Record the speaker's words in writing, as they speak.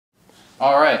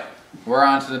Alright, we're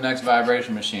on to the next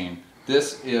vibration machine.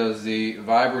 This is the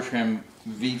Vibra-Trim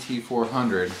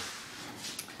vt400,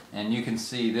 and you can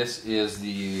see this is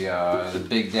the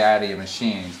big daddy of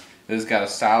machines. This has got a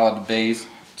solid base,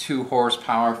 2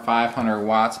 horsepower, 500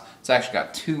 watts. It's actually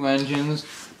got 2 engines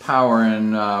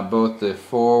powering both the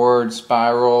forward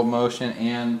spiral motion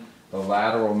and the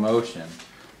lateral motion.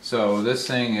 So this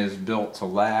thing is built to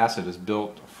last. It is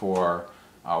built for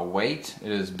weight.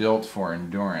 It is built for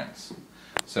endurance.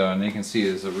 So, and you can see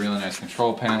there's a really nice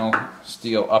control panel,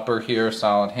 steel upper here,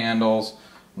 solid handles,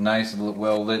 nice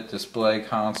well lit display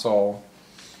console,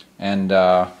 and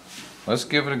let's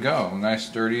give it a go. Nice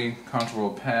sturdy,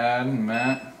 comfortable pad and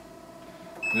mat.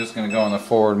 I'm just going to go in the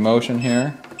forward motion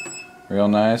here. Real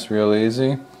nice, real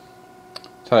easy.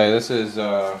 Tell you, this is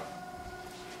a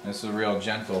real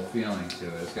gentle feeling to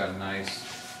it. It's got a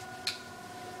nice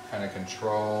kind of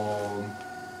controlled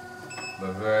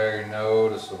but very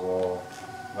noticeable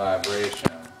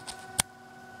vibration.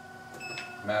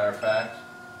 Matter of fact,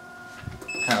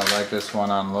 kind of like this one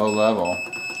on low level.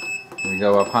 We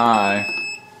go up high,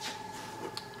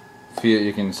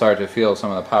 you can start to feel some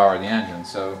of the power of the engine.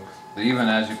 So even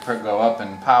as you go up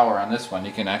in power on this one,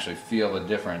 you can actually feel the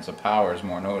difference. The power is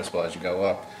more noticeable as you go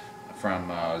up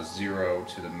from 0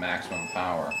 to the maximum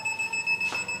power.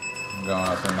 I'm going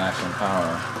up to maximum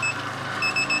power.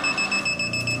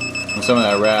 And some of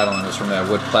that rattling is from that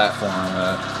wood platform.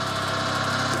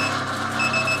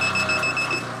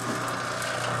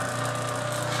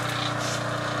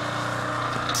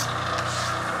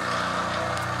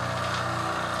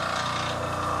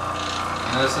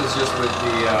 And this is just with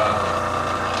the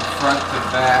front to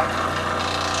back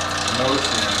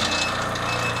motion.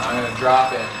 I'm going to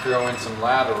drop it and throw in some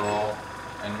lateral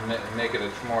and make it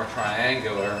a more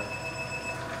triangular.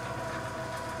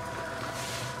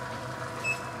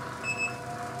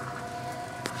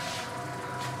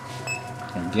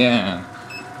 Again,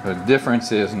 the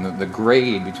difference is in the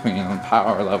grade between the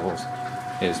power levels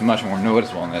is much more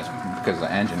noticeable in this because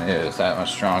the engine is that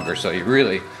much stronger. So you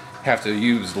really have to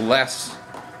use less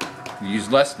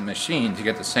machine to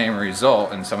get the same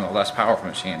result in some of the less powerful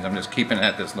machines. I'm just keeping it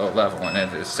at this low level and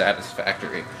it is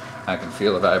satisfactory. I can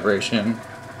feel the vibration.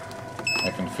 I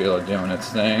can feel it doing its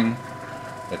thing.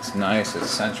 It's nice, it's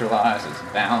centralized, it's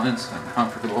balanced and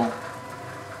comfortable.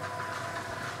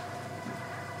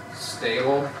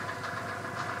 Stable.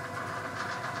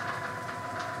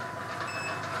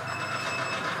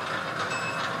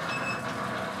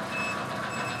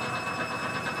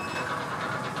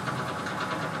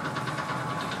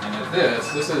 And at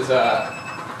this is about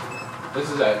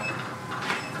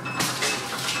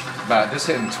just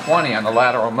hitting 20 on the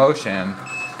lateral motion,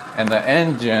 and the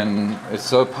engine is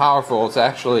so powerful it's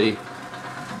actually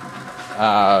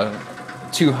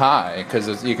too high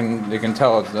because you can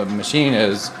tell the machine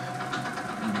is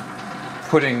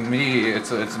putting me,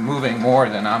 it's moving more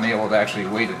than I'm able to actually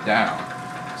weight it down.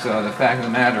 So the fact of the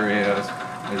matter is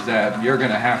that you're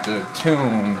going to have to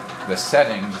tune the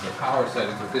settings, the power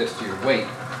settings with this to your weight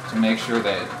to make sure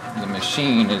that the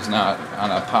machine is not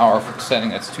on a powerful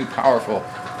setting that's too powerful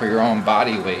for your own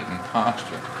body weight and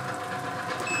posture.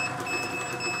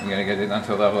 You're going to get it down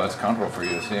to a level that's comfortable for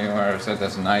you. See where I said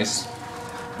that's nice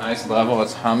level,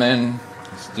 it's humming,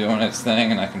 it's doing its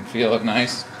thing, and I can feel it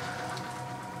nice.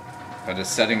 But the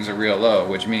settings are real low,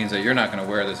 which means that you're not going to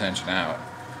wear this engine out.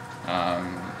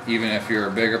 Even if you're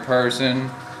a bigger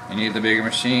person, you need the bigger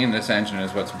machine, this engine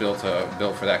is what's built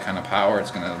for that kind of power.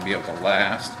 It's going to be able to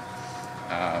last.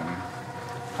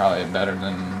 Probably better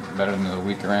than the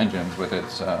weaker engines with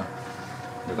its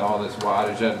with all this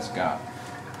wattage that it's got.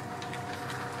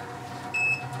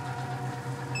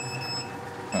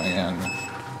 Again,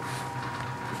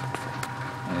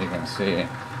 and you can see.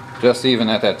 Just even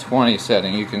at that 20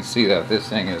 setting, you can see that this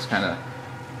thing is kind of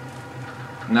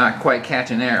not quite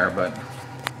catching air, but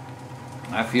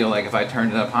I feel like if I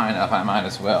turned it up high enough, I might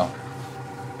as well.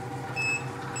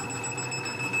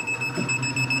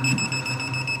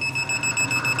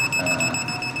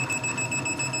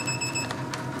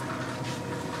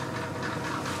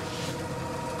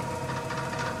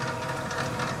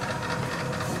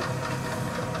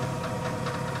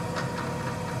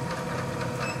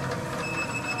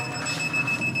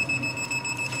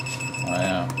 Oh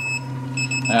yeah,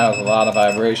 that was a lot of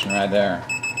vibration right there.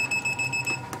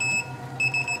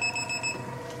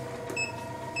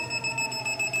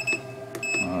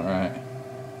 All right.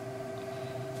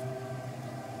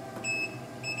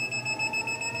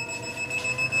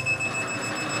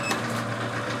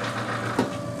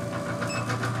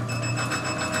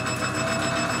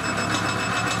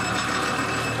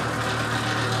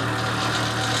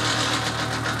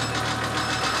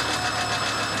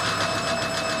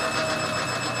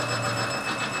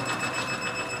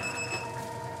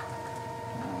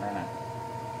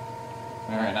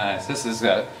 nice. This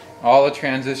is all the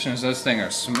transitions. This thing are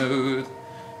smooth.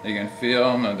 You can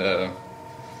feel them.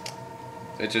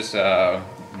 It's just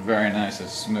very nice and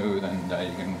smooth,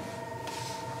 and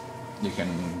you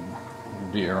can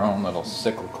do your own little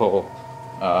cyclical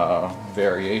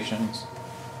variations.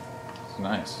 It's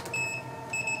nice.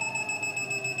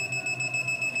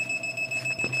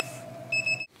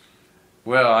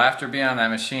 Well, after being on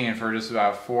that machine for just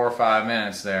about 4 or 5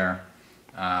 minutes there,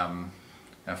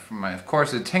 of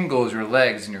course it tingles your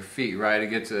legs and your feet, right? It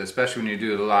gets, especially when you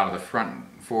do a lot of the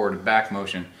front, forward, and back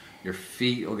motion, your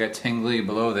feet will get tingly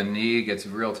below the knee. It gets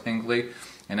real tingly,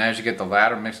 and as you get the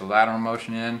mix the lateral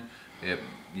motion in,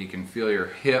 you can feel your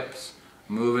hips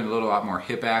moving, a lot more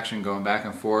hip action going back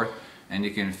and forth, and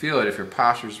you can feel it if your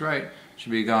posture's right. It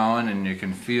should be going, and you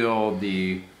can feel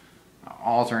the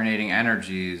alternating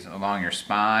energies along your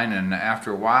spine, and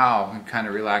after a while you kind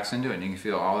of relax into it, and you can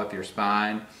feel all up your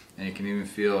spine, and you can even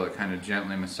feel it kind of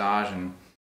gently massaging